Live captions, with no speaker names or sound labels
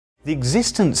The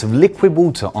existence of liquid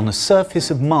water on the surface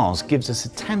of Mars gives us a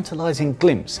tantalizing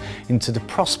glimpse into the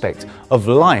prospect of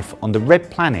life on the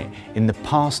red planet in the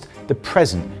past, the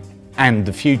present and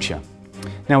the future.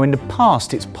 Now, in the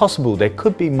past it's possible there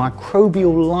could be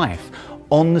microbial life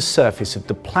on the surface of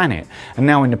the planet, and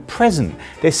now in the present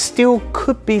there still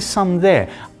could be some there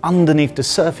underneath the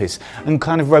surface, and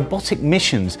kind of robotic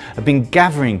missions have been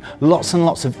gathering lots and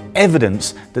lots of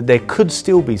evidence that there could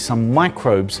still be some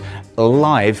microbes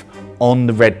alive on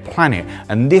the red planet,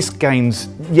 and this gains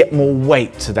yet more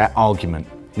weight to that argument.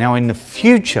 Now, in the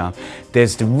future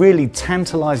there's the really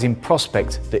tantalizing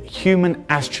prospect that human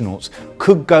astronauts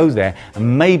could go there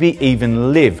and maybe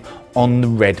even live on the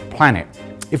red planet.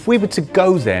 If we were to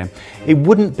go there, it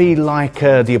wouldn't be like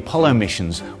the Apollo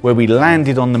missions where we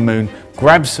landed on the moon,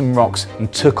 grabbed some rocks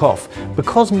and took off.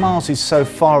 Because Mars is so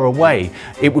far away,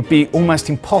 it would be almost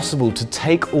impossible to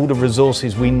take all the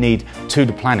resources we need to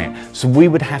the planet. So we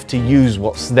would have to use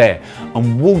what's there,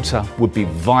 and water would be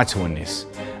vital in this.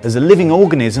 As a living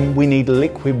organism, we need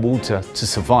liquid water to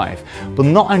survive. But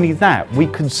not only that, we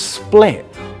could split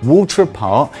water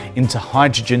apart into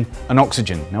hydrogen and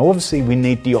oxygen. Now obviously we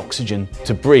need the oxygen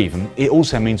to breathe, and it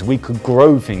also means we could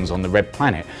grow things on the red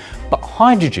planet. But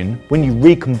hydrogen, when you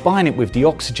recombine it with the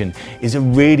oxygen, is a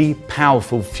really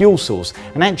powerful fuel source,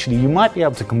 and actually you might be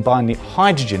able to combine the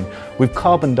hydrogen with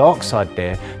carbon dioxide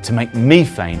there to make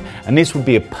methane, and this would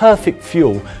be a perfect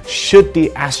fuel should the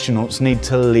astronauts need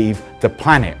to leave the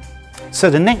planet. So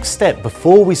the next step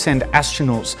before we send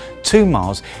astronauts to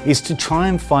Mars is to try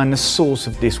and find the source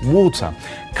of this water.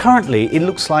 Currently it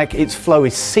looks like its flow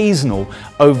is seasonal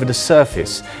over the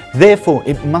surface, therefore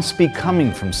it must be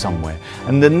coming from somewhere,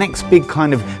 and the next big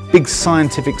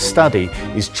scientific study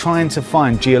is trying to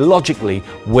find geologically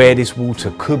where this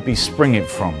water could be springing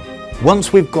from.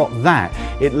 Once we've got that,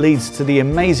 it leads to the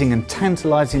amazing and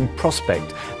tantalizing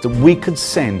prospect that we could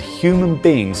send human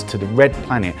beings to the red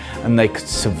planet and they could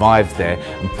survive there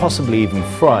and possibly even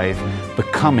thrive,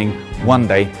 becoming one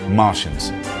day Martians.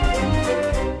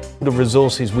 The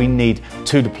resources we need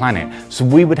to the planet, so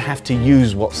we would have to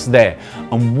use what's there,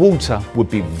 and water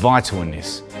would be vital in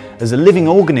this. As a living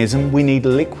organism, we need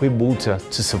liquid water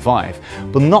to survive.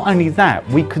 But not only that,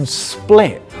 we could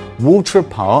split water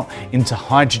apart into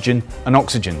hydrogen and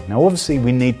oxygen. Now obviously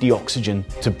we need the oxygen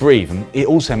to breathe, and it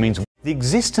also means the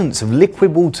existence of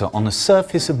liquid water on the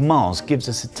surface of Mars gives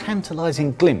us a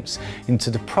tantalizing glimpse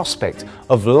into the prospect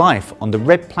of life on the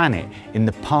red planet in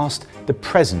the past, the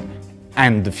present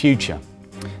and the future.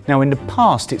 Now, in the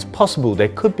past it's possible there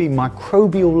could be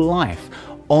microbial life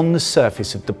on the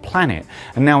surface of the planet,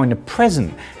 and now in the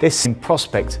present there's some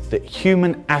prospect that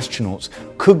human astronauts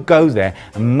could go there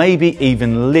and maybe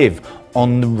even live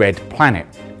on the red planet.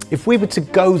 If we were to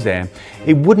go there,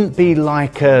 it wouldn't be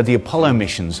like the Apollo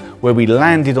missions where we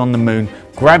landed on the moon,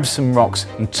 grabbed some rocks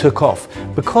and took off.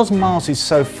 Because Mars is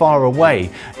so far away,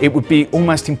 it would be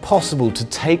almost impossible to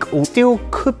take all. Still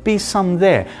could be some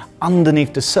there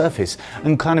underneath the surface,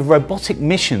 and kind of robotic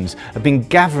missions have been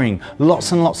gathering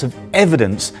lots and lots of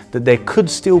evidence that there could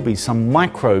still be some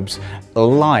microbes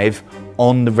alive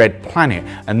on the red planet,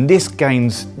 and this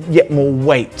gains yet more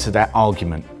weight to that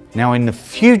argument. Now, in the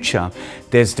future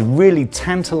there's the really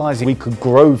tantalizing we could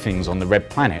grow things on the red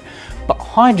planet. But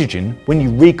hydrogen, when you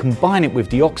recombine it with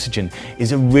the oxygen,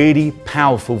 is a really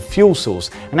powerful fuel source,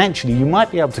 and actually you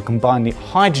might be able to combine the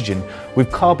hydrogen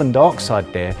with carbon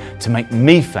dioxide there to make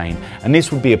methane, and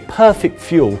this would be a perfect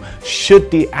fuel should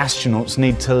the astronauts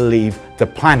need to leave the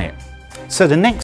planet. So the next